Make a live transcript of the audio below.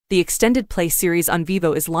The extended play series on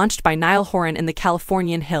Vivo is launched by Niall Horan in the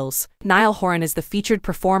Californian hills. Niall Horan is the featured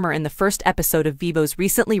performer in the first episode of Vivo's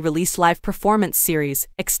recently released live performance series,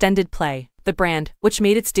 Extended Play. The brand, which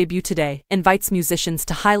made its debut today, invites musicians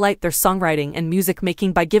to highlight their songwriting and music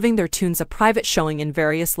making by giving their tunes a private showing in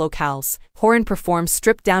various locales. Horan performs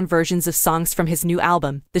stripped-down versions of songs from his new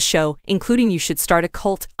album, The Show, including You Should Start a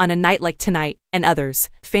Cult, On a Night Like Tonight, and others.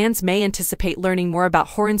 Fans may anticipate learning more about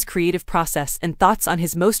Horan's creative process and thoughts on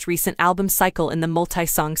his most recent album cycle in the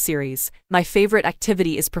multi-song series. "My favorite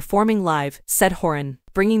activity is performing live," said Horan.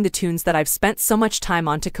 "Bringing the tunes that I've spent so much time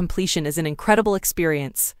on to completion is an incredible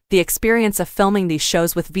experience. The experience of filming these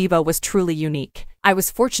shows with Vivo was truly unique. I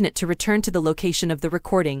was fortunate to return to the location of the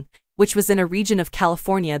recording, which was in a region of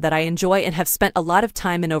California that I enjoy and have spent a lot of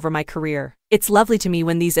time in over my career. It's lovely to me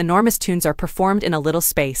when these enormous tunes are performed in a little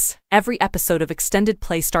space." Every episode of Extended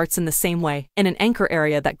Play starts in the same way, in an anchor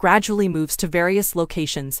area that gradually moves to various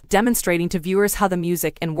locations, demonstrating to viewers how the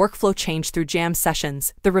music and workflow change through jam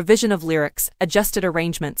sessions, the revision of lyrics, adjusted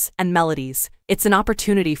arrangements, and melodies. It's an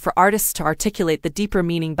opportunity for artists to articulate the deeper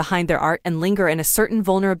meaning behind their art and linger in a certain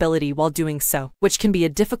vulnerability while doing so, which can be a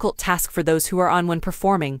difficult task for those who are on when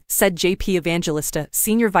performing, said JP Evangelista,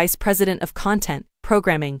 Senior Vice President of Content,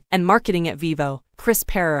 Programming, and Marketing at Vivo. Chris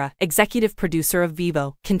Pereira, executive producer of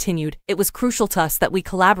Vivo, continued, "It was crucial to us that we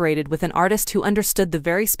collaborated with an artist who understood the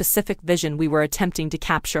very specific vision we were attempting to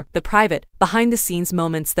capture, the private, behind-the-scenes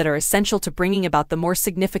moments that are essential to bringing about the more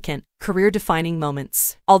significant, career-defining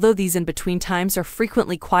moments. Although these in-between times are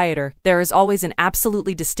frequently quieter, there is always an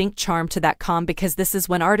absolutely distinct charm to that calm because this is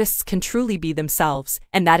when artists can truly be themselves,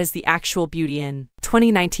 and that is the actual beauty in."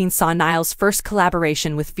 2019 saw Niall's first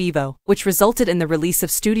collaboration with Vivo, which resulted in the release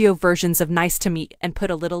of studio versions of Nice to Meet and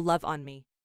Put a Little Love on Me.